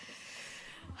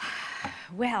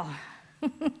Well,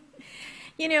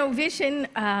 you know, Vision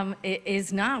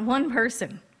is not one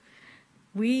person.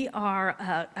 We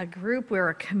are a group, we're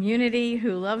a community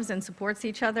who loves and supports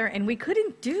each other, and we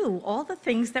couldn't do all the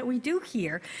things that we do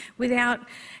here without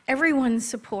everyone's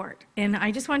support. And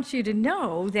I just want you to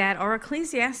know that our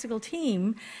ecclesiastical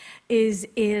team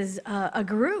is a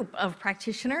group of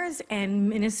practitioners and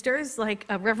ministers, like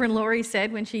Reverend Lori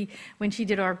said when she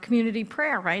did our community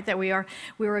prayer, right? That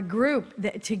we're a group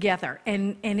together,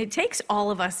 and it takes all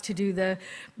of us to do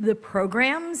the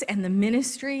programs and the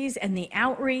ministries and the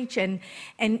outreach, and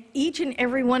each and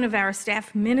every one of our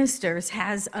staff ministers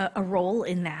has a role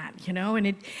in that, you know,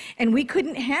 and we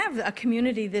couldn't have a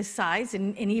community this size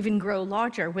and even grow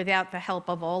larger without the help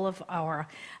of all of our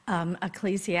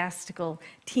ecclesiastical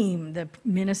team, the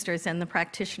ministers and the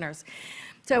practitioners.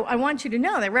 So I want you to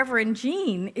know that Reverend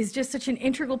Jeanne is just such an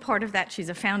integral part of that. She's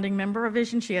a founding member of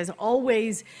Vision. She has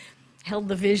always held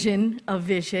the vision of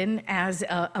Vision as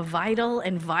a vital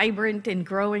and vibrant and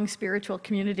growing spiritual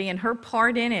community, and her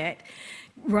part in it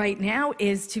right now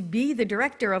is to be the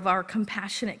director of our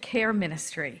compassionate care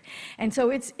ministry. And so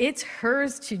it's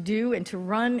hers to do and to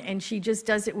run, and she just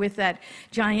does it with that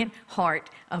giant heart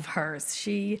of hers.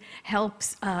 She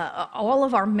helps all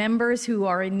of our members who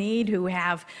are in need, who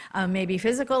have maybe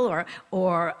physical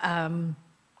or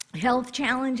health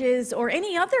challenges or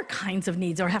any other kinds of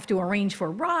needs, or have to arrange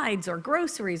for rides or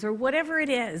groceries or whatever it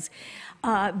is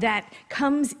that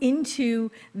comes into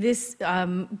this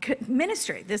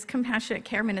ministry, this compassionate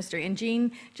care ministry. And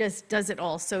Jeanne just does it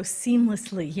all so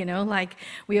seamlessly, you know, like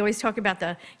we always talk about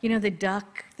the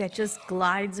duck that just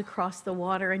glides across the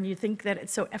water, and you think that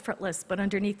it's so effortless, but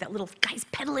underneath that little guy's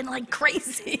pedaling like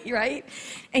crazy, right?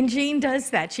 And Jeanne does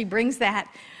that. She brings that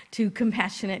to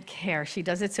compassionate care. She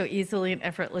does it so easily and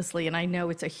effortlessly, and I know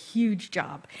it's a huge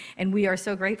job, and we are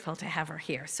so grateful to have her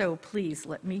here. So please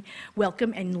let me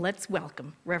welcome, and let's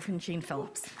welcome Reverend Jeanne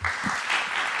Phillips.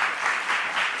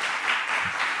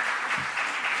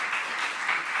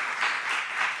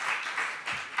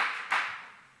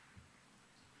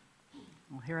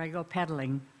 Well, here I go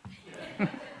pedaling.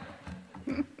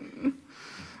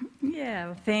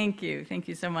 Yeah, thank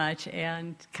you so much,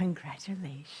 and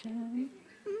congratulations.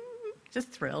 Just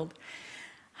thrilled.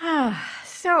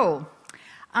 So,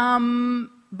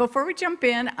 before we jump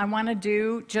in, I want to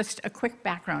do just a quick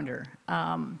backgrounder,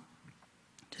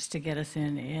 just to get us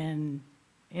in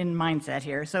mindset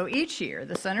here. So each year,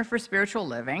 the Center for Spiritual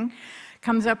Living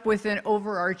comes up with an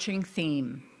overarching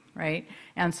theme, right?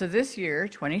 And so this year,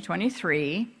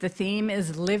 2023, the theme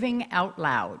is Living Out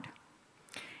Loud.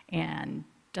 And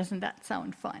doesn't that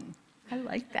sound fun? I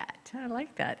like that. I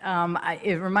like that.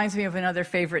 It reminds me of another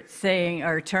favorite saying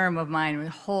or term of mine,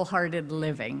 wholehearted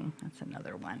living. That's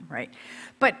another one, right?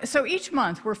 But so each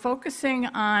month we're focusing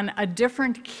on a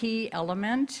different key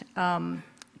element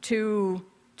to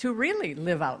really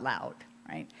live out loud,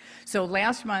 right? So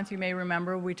last month, you may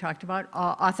remember, we talked about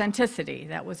authenticity.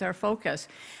 That was our focus.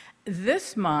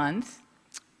 This month,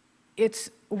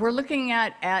 we're looking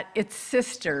at its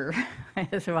sister,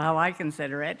 is how I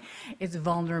consider it. It's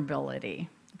vulnerability.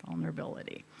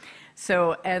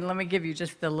 So, and let me give you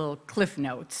just the little cliff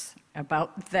notes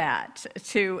about that.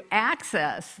 To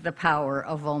access the power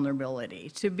of vulnerability,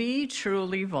 to be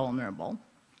truly vulnerable,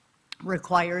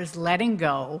 requires letting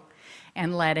go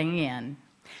and letting in.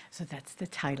 So that's the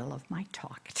title of my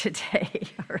talk today,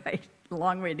 all right?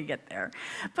 Long way to get there.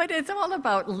 But it's all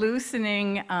about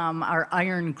loosening our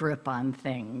iron grip on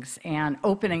things and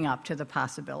opening up to the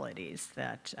possibilities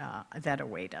that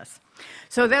await us.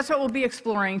 So that's what we'll be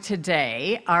exploring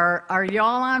today. Are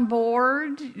y'all on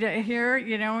board here,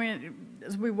 you know,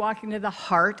 as we walk into the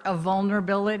heart of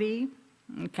vulnerability?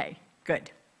 Okay, good.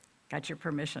 Got your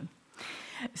permission.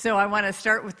 So I want to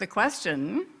start with the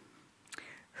question,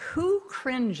 who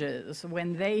cringes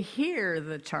when they hear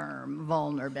the term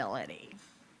vulnerability?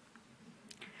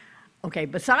 Okay,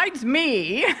 besides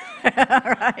me,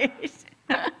 right?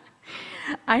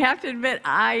 I have to admit,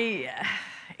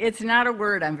 it's not a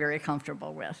word I'm very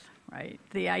comfortable with, right?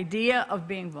 The idea of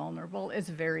being vulnerable is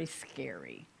very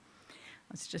scary.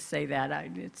 Let's just say that.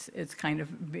 It's kind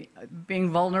of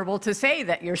being vulnerable to say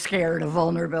that you're scared of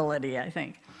vulnerability, I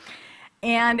think.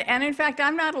 And in fact,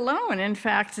 I'm not alone. In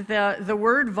fact, the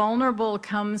word vulnerable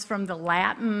comes from the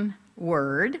Latin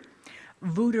word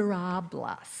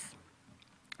vulnerabilis,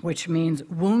 which means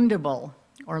woundable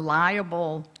or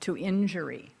liable to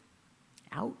injury.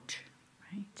 Ouch,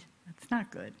 right? That's not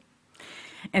good.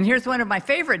 And here's one of my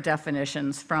favorite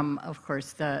definitions from, of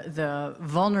course, the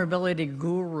vulnerability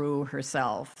guru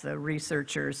herself, the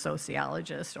researcher,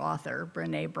 sociologist, author,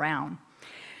 Brené Brown.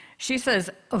 She says,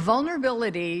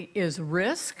 vulnerability is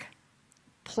risk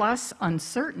plus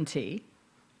uncertainty,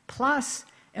 plus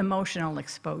emotional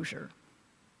exposure.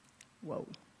 Whoa,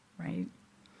 right?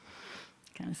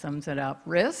 Kind of sums it up.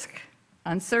 Risk,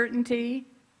 uncertainty,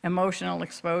 emotional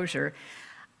exposure.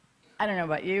 I don't know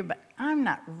about you, but I'm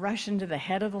not rushing to the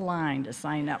head of the line to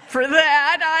sign up for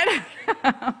that.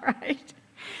 Right?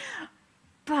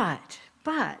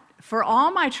 But for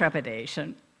all my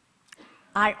trepidation,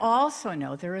 I also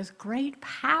know there is great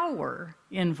power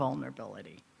in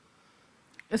vulnerability,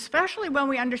 especially when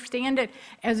we understand it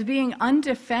as being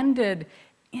undefended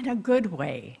in a good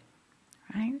way,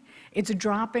 right? It's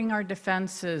dropping our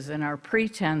defenses and our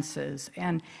pretenses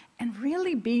and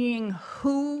really being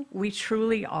who we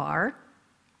truly are,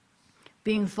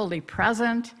 being fully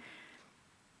present,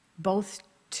 both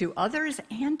to others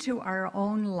and to our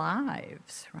own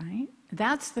lives, right?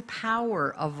 That's the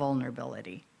power of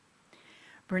vulnerability.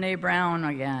 Brene Brown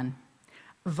again.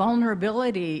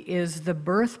 Vulnerability is the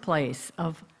birthplace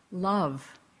of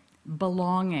love,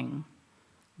 belonging,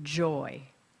 joy,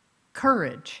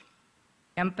 courage,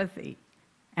 empathy,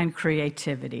 and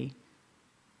creativity.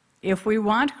 If we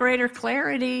want greater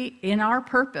clarity in our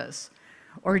purpose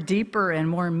or deeper and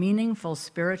more meaningful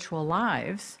spiritual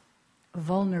lives,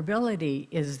 vulnerability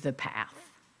is the path.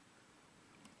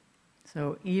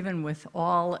 So even with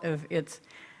all of its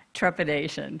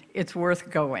trepidation, it's worth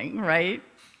going, right?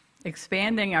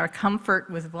 Expanding our comfort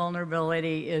with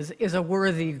vulnerability is a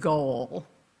worthy goal.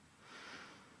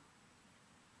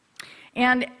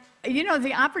 And, you know,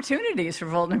 the opportunities for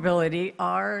vulnerability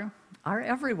are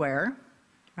everywhere,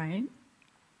 right?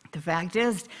 The fact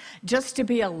is, just to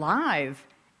be alive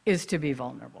is to be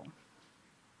vulnerable.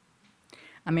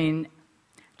 I mean,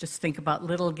 just think about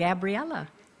little Gabriella,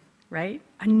 right?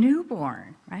 A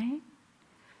newborn, right?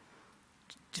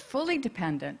 Fully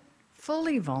dependent,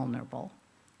 fully vulnerable,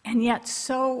 and yet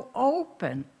so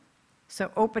open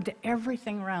to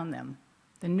everything around them,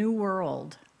 the new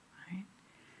world, right?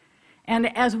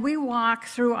 And as we walk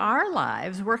through our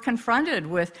lives, we're confronted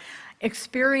with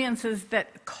experiences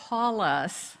that call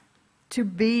us to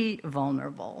be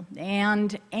vulnerable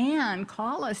and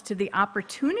call us to the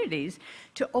opportunities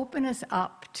to open us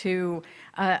up to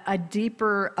a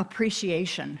deeper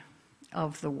appreciation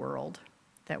of the world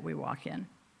that we walk in.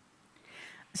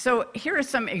 So here are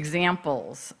some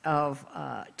examples of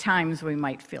times we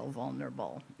might feel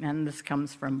vulnerable. And this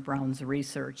comes from Brown's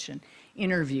research and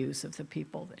interviews of the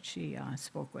people that she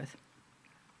spoke with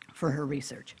for her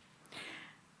research.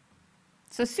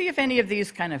 So see if any of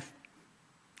these kind of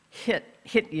hit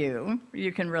you,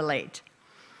 you can relate.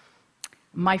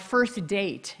 My first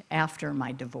date after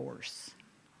my divorce.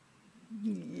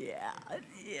 Yeah,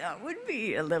 it would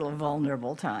be a little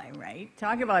vulnerable time, right?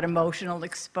 Talk about emotional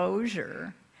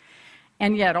exposure.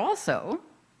 And yet also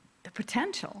the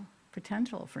potential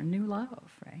for new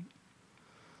love, right?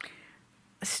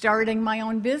 Starting my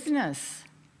own business.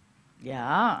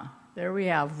 Yeah, there we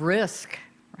have risk,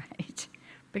 right?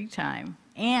 Big time.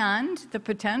 And the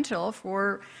potential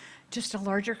for just a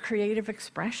larger creative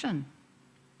expression.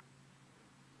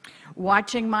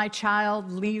 Watching my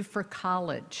child leave for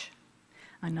college.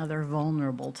 Another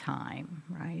vulnerable time,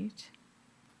 right?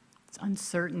 It's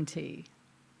uncertainty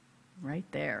right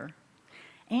there.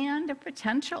 And a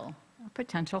potential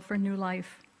for new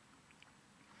life.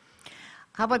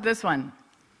 How about this one?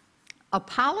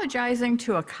 Apologizing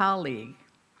to a colleague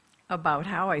about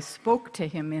how I spoke to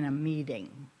him in a meeting.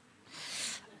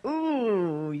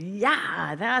 Ooh,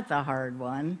 yeah, that's a hard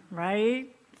one,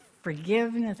 right?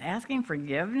 Forgiveness, asking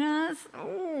forgiveness.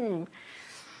 Ooh.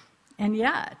 And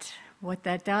yet, what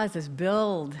that does is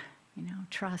build,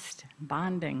 trust,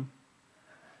 bonding.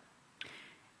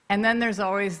 And then there's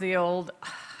always the old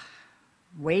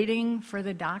waiting for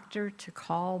the doctor to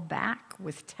call back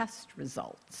with test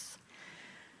results.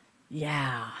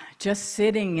 Yeah, just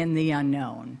sitting in the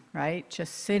unknown, right?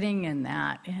 Just sitting in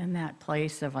that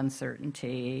place of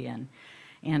uncertainty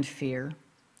and fear,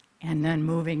 and then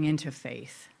moving into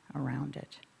faith around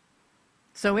it.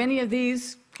 So any of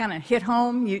these kind of hit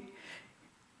home,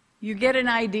 you get an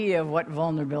idea of what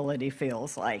vulnerability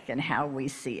feels like and how we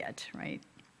see it, right?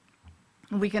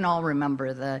 We can all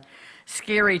remember the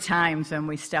scary times when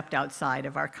we stepped outside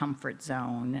of our comfort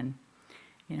zone and,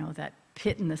 that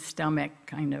pit in the stomach,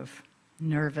 kind of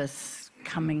nervous,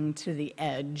 coming to the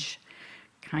edge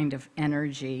kind of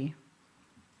energy.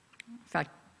 In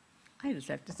fact, I just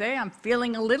have to say I'm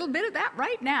feeling a little bit of that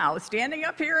right now, standing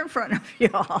up here in front of you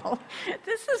all.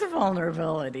 This is a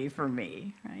vulnerability for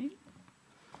me, right?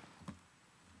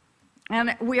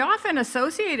 And we often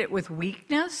associate it with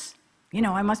weakness.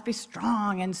 I must be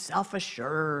strong and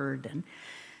self-assured.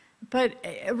 But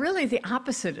really the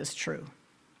opposite is true.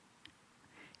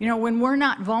 You know, when we're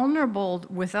not vulnerable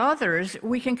with others,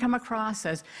 we can come across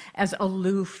as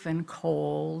aloof and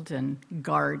cold and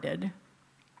guarded.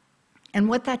 And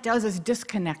what that does is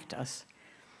disconnect us.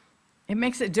 It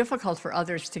makes it difficult for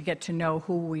others to get to know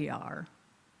who we are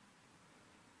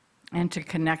and to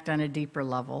connect on a deeper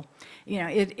level. You know,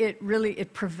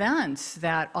 it prevents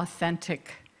that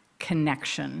authentic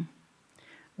connection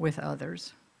with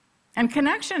others. And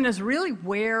connection is really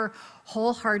where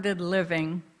wholehearted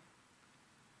living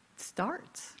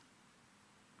starts.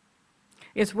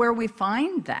 It's where we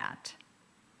find that.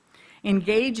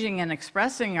 Engaging and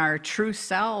expressing our true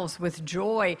selves with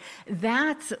joy,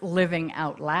 that's living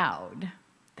out loud.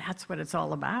 That's what it's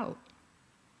all about.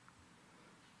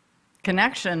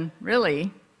 Connection, really,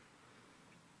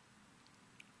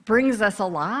 brings us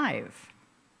alive.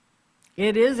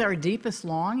 It is our deepest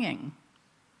longing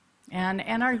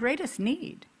and our greatest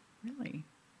need, really.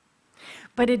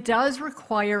 But it does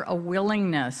require a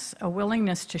willingness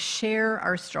to share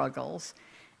our struggles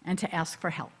and to ask for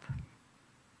help.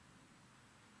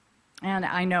 And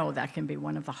I know that can be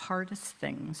one of the hardest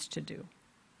things to do.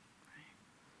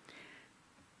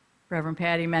 Reverend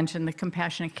Patty mentioned the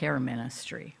Compassionate Care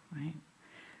Ministry, right?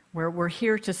 Where we're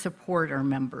here to support our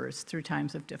members through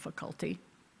times of difficulty.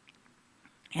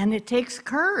 And it takes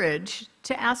courage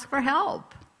to ask for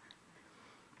help.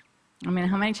 I mean,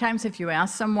 how many times have you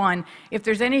asked someone if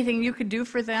there's anything you could do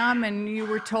for them and you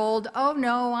were told, oh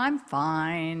no, I'm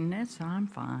fine, I'm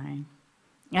fine.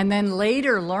 And then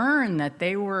later learn that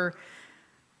they were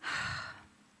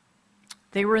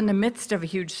in the midst of a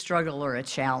huge struggle or a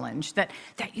challenge that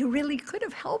you really could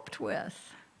have helped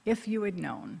with if you had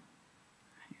known.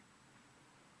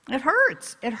 It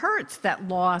hurts, that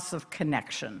loss of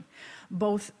connection,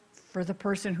 both for the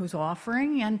person who's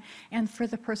offering and for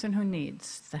the person who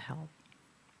needs the help.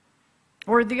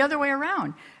 Or the other way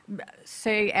around.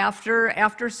 Say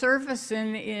after service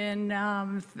in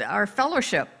our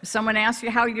fellowship, someone asks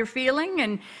you how you're feeling,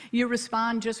 and you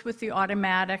respond just with the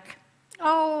automatic,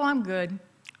 oh, I'm good.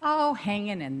 Oh,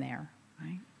 hanging in there,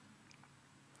 right?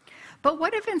 But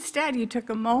what if instead you took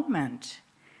a moment,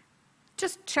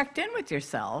 just checked in with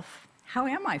yourself, how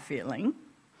am I feeling?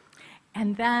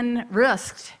 And then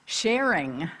risked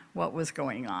sharing what was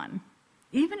going on.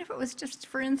 Even if it was just,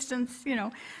 for instance, you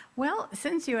know, well,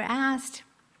 since you asked,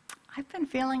 I've been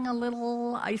feeling a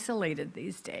little isolated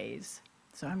these days,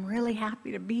 so I'm really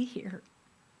happy to be here,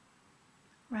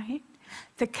 right?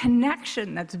 The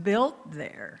connection that's built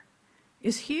there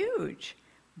is huge.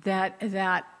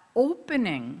 That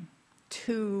opening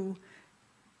to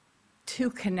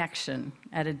connection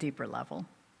at a deeper level.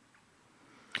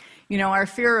 You know, our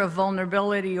fear of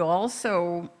vulnerability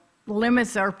also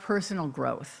limits our personal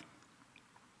growth.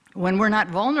 When we're not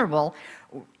vulnerable,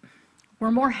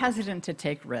 we're more hesitant to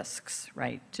take risks,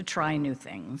 right? To try new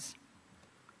things.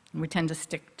 We tend to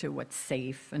stick to what's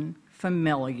safe and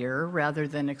familiar rather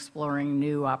than exploring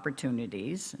new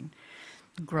opportunities and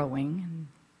growing and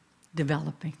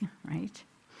developing, right?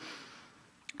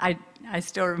 I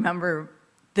still remember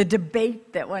the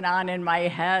debate that went on in my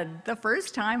head the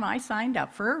first time I signed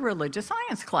up for a religious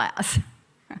science class,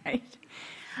 right?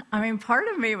 I mean, part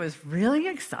of me was really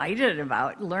excited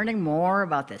about learning more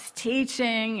about this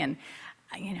teaching and,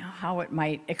 you know, how it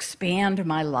might expand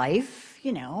my life.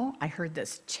 You know, I heard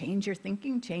this change your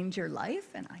thinking, change your life,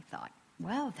 and I thought,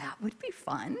 well, that would be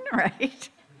fun, right?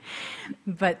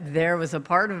 But there was a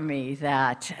part of me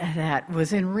that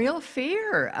was in real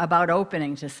fear about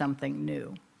opening to something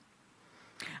new.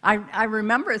 I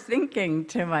remember thinking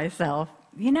to myself,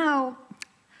 you know,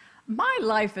 my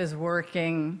life is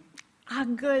working a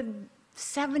good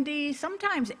 70,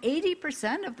 sometimes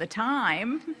 80% of the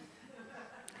time.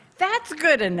 That's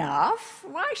good enough.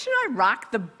 Why should I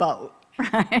rock the boat,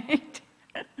 right?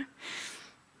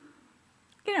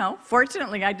 You know,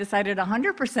 fortunately, I decided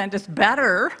 100% is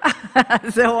better,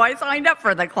 so I signed up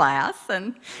for the class,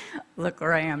 and look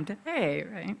where I am today,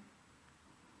 right?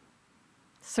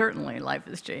 Certainly, life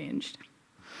has changed.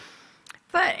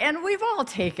 And we've all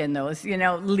taken those, you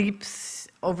know, leaps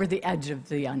over the edge of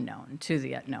the unknown, to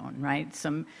the unknown, right?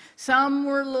 Some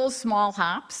were little small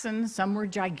hops, and some were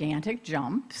gigantic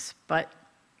jumps, but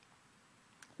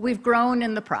we've grown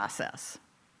in the process.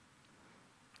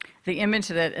 The image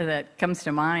that comes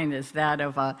to mind is that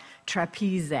of a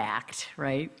trapeze act,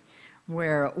 right?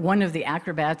 Where one of the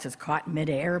acrobats is caught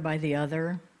midair by the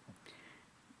other.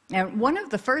 And one of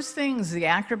the first things the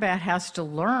acrobat has to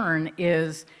learn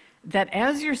is that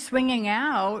as you're swinging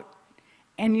out,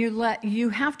 and you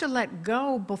have to let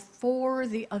go before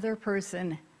the other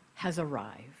person has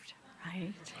arrived,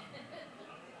 right?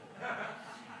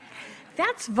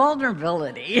 That's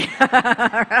vulnerability,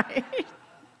 right?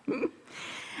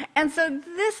 so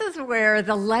this is where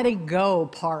the letting go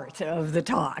part of the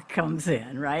talk comes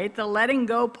in, right? The letting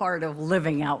go part of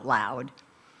living out loud.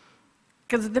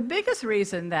 Because the biggest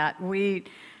reason that we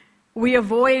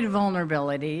avoid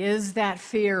vulnerability is that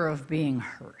fear of being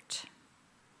hurt.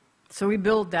 So we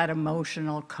build that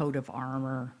emotional coat of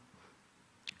armor,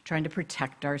 trying to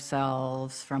protect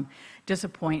ourselves from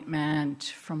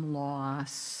disappointment, from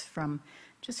loss, from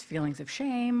just feelings of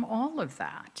shame, all of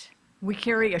that. We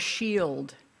carry a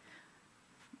shield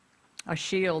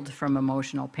from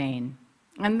emotional pain.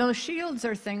 And those shields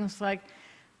are things like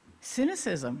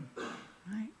cynicism,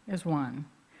 right, is one,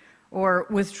 or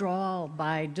withdrawal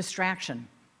by distraction.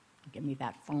 Give me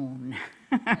that phone,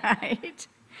 right?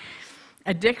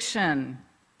 Addiction,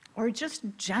 or just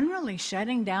generally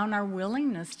shutting down our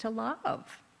willingness to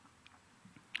love.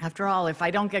 After all, if I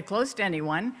don't get close to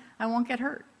anyone, I won't get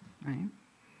hurt, right?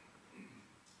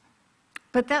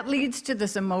 But that leads to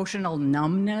this emotional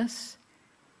numbness.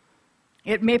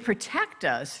 It may protect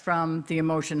us from the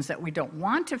emotions that we don't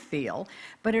want to feel,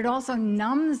 but it also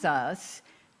numbs us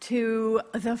to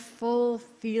the full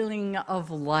feeling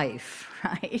of life,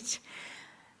 right?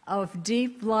 Of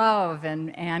deep love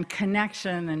and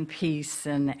connection and peace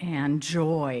and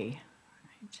joy.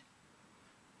 Right?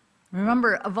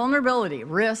 Remember, a vulnerability,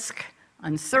 risk,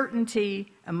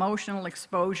 uncertainty, emotional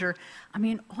exposure, I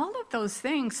mean, all of those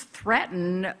things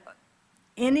threaten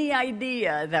any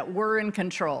idea that we're in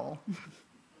control.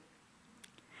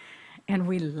 And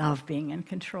we love being in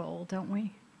control, don't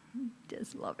we?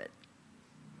 Just love it.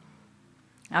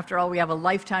 After all, we have a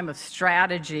lifetime of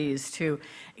strategies to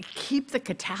keep the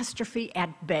catastrophe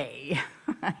at bay,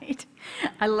 right?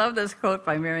 I love this quote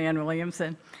by Marianne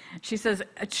Williamson. She says,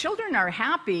 children are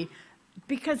happy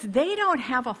because they don't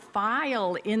have a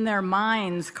file in their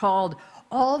minds called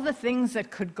all the things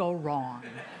that could go wrong,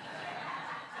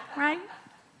 right?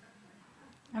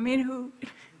 I mean,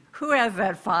 who has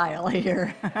that file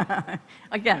here?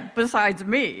 Again, besides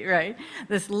me, right?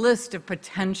 This list of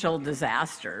potential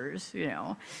disasters, you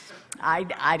know. I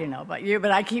don't know about you,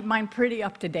 but I keep mine pretty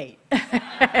up to date.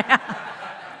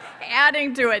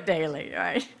 Adding to it daily,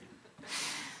 right?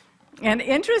 And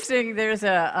interesting, there's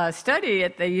a study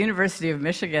at the University of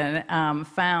Michigan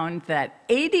found that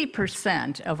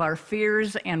 80% of our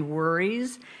fears and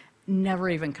worries never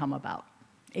even come about.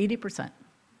 80%.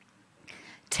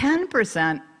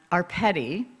 10% are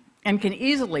petty and can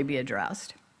easily be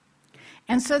addressed.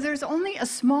 And so there's only a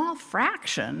small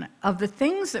fraction of the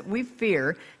things that we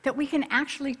fear that we can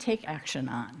actually take action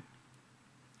on.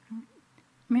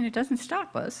 I mean, it doesn't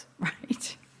stop us,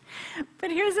 right?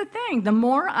 But here's the thing, the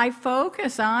more I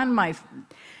focus on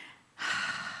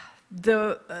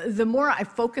the more I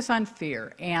focus on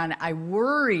fear and I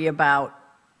worry about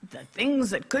the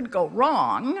things that could go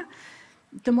wrong,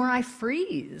 the more I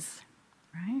freeze,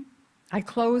 right? I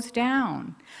close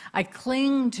down. I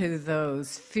cling to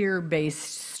those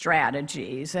fear-based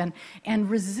strategies and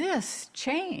resist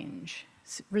change,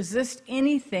 resist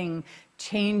anything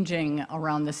changing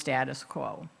around the status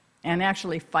quo, and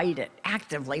actually fight it,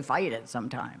 actively fight it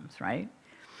sometimes, right?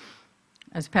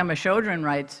 As Pema Chodron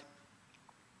writes,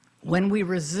 when we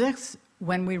resist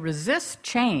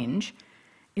change,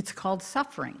 it's called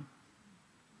suffering.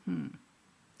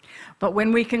 But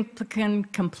when we can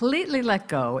completely let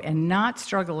go and not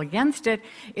struggle against it,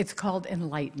 it's called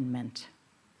enlightenment,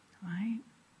 right?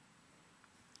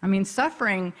 I mean,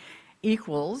 suffering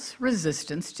equals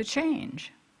resistance to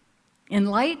change.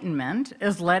 Enlightenment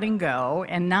is letting go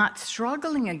and not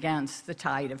struggling against the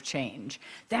tide of change.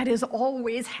 That is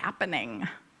always happening,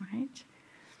 right?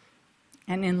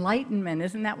 And enlightenment,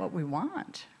 isn't that what we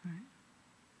want? Right?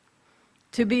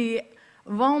 To be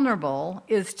vulnerable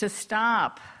is to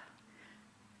stop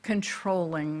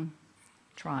controlling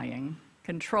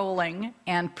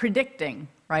and predicting,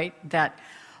 right? That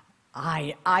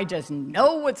I just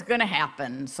know what's going to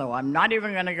happen, so I'm not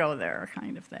even going to go there,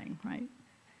 kind of thing, right?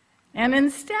 And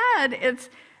instead, it's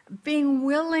being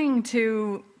willing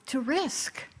to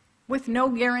risk with no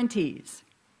guarantees.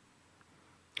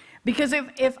 Because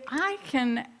if I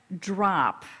can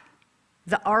drop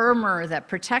the armor that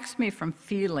protects me from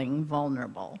feeling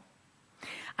vulnerable,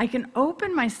 I can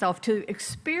open myself to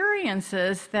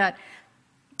experiences that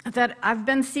I've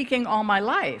been seeking all my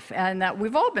life and that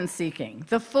we've all been seeking.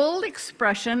 The full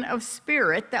expression of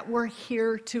spirit that we're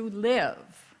here to live,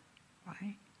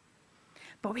 right?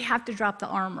 But we have to drop the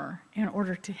armor in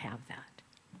order to have that.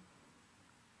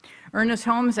 Ernest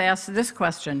Holmes asked this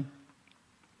question: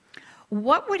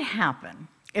 what would happen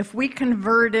if we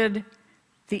converted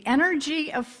the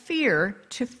energy of fear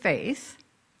to faith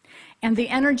and the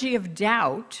energy of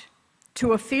doubt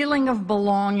to a feeling of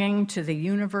belonging to the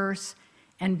universe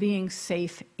and being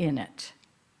safe in it.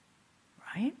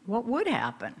 Right? What would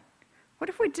happen? What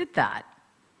if we did that?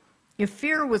 If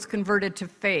fear was converted to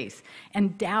faith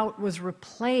and doubt was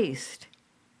replaced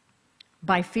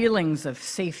by feelings of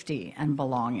safety and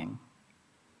belonging?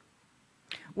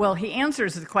 Well, he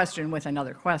answers the question with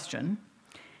another question.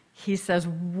 He says,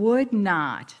 would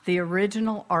not the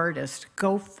original artist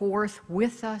go forth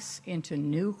with us into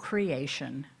new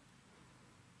creation?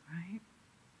 Right?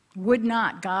 Would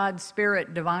not God,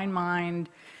 Spirit, Divine Mind,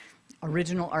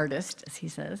 original artist, as he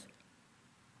says,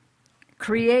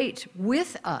 create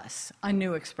with us a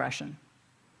new expression?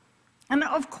 And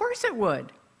of course it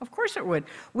would. Of course it would.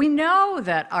 We know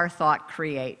that our thought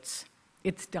creates.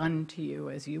 It's done to you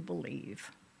as you believe.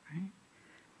 Right?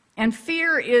 And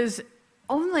fear is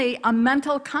only a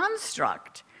mental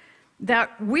construct that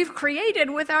we've created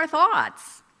with our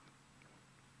thoughts.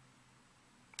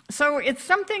 So it's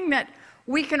something that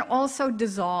we can also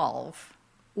dissolve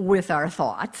with our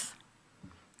thoughts,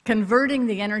 converting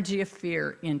the energy of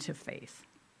fear into faith.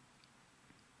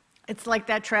 It's like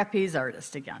that trapeze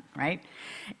artist again, right?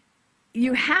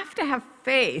 You have to have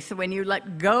faith when you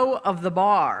let go of the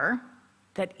bar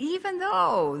that even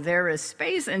though there is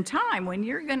space and time when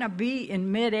you're going to be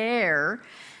in midair,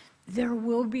 there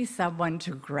will be someone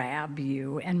to grab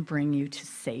you and bring you to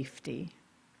safety.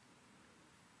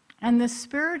 And the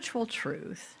spiritual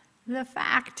truth, the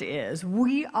fact is,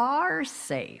 we are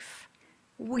safe.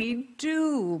 We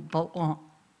do belong.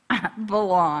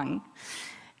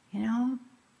 You know,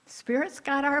 Spirit's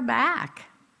got our back.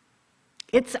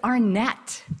 It's our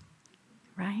net,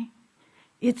 right?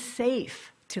 It's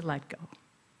safe to let go.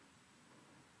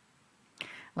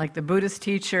 Like the Buddhist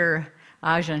teacher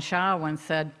Ajahn Chah once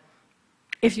said,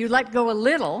 if you let go a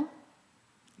little,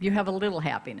 you have a little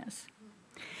happiness.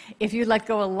 If you let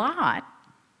go a lot,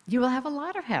 you will have a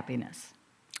lot of happiness.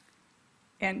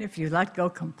 And if you let go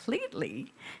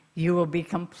completely, you will be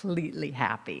completely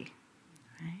happy.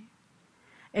 Right?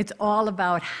 It's all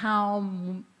about how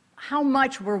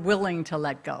much we're willing to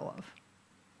let go of.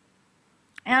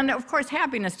 And of course,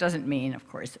 happiness doesn't mean, of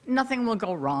course, nothing will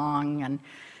go wrong and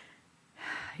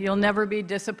you'll never be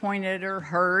disappointed or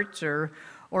hurt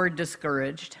or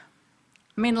discouraged.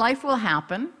 I mean, life will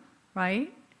happen,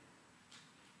 right?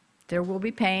 There will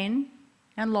be pain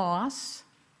and loss,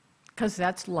 because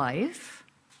that's life,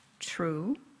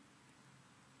 true.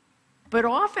 But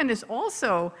often it's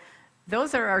also,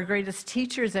 those are our greatest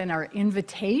teachers and our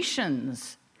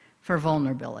invitations for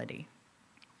vulnerability.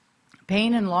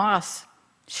 Pain and loss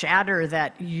shatter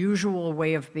that usual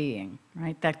way of being,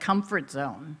 right? That comfort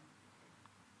zone,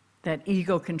 that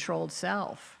ego-controlled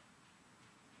self,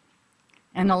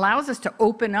 and allows us to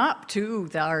open up to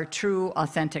our true,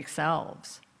 authentic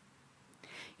selves.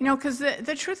 You know, because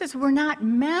the truth is we're not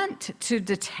meant to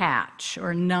detach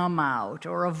or numb out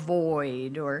or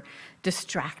avoid or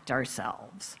distract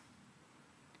ourselves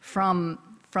from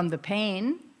the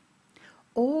pain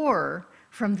or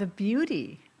from the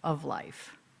beauty of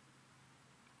life.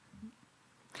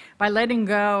 By letting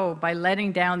go, by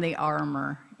letting down the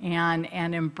armor and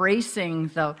embracing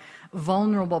the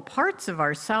vulnerable parts of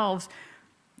ourselves,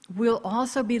 we'll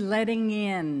also be letting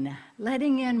in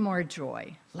more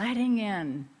joy, letting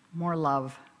in more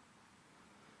love,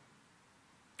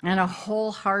 and a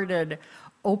wholehearted,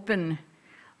 open,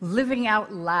 living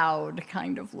out loud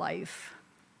kind of life.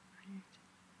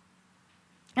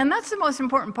 And that's the most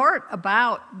important part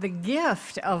about the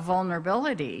gift of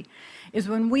vulnerability, is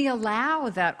when we allow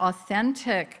that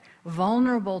authentic,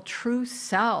 vulnerable, true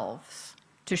selves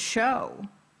to show,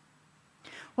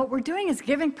 what we're doing is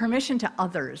giving permission to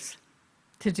others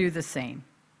to do the same.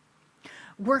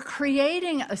 We're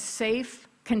creating a safe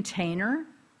container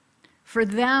for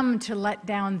them to let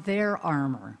down their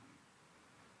armor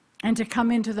and to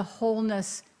come into the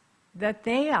wholeness that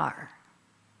they are.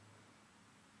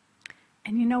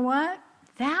 And you know what?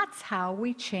 That's how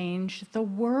we change the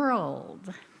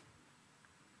world.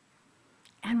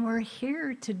 And we're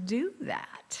here to do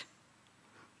that.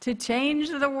 To change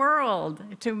the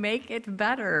world, to make it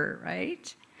better,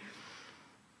 right?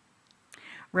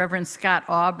 Reverend Scott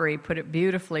Aubrey put it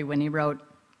beautifully when he wrote,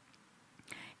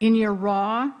 "In your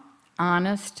raw,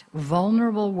 honest,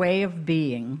 vulnerable way of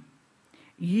being,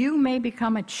 you may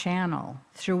become a channel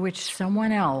through which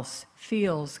someone else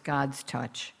feels God's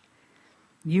touch.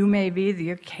 You may be the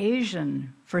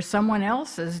occasion for someone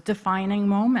else's defining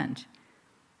moment.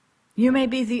 You may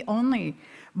be the only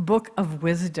book of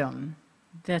wisdom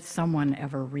that someone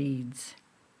ever reads,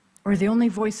 or the only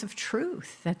voice of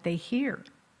truth that they hear.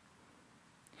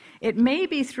 It may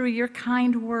be through your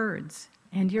kind words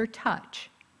and your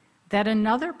touch that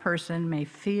another person may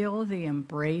feel the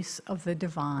embrace of the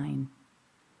divine.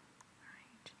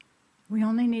 We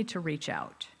only need to reach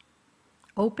out,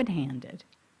 open-handed,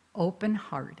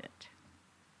 open-hearted.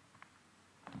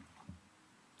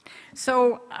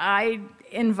 So I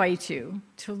invite you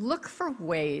to look for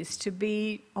ways to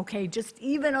be, okay, just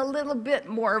even a little bit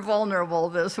more vulnerable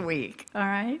this week, all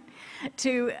right?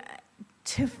 To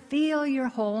feel your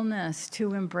wholeness,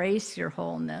 to embrace your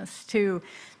wholeness, to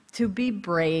be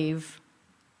brave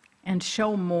and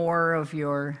show more of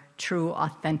your true,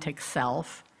 authentic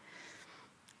self.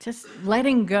 Just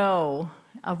letting go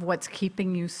of what's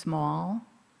keeping you small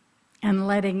and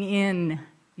letting in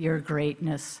your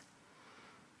greatness.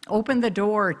 Open the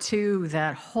door to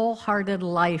that wholehearted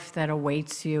life that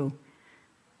awaits you,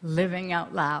 living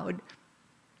out loud.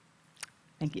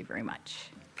 Thank you very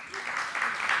much.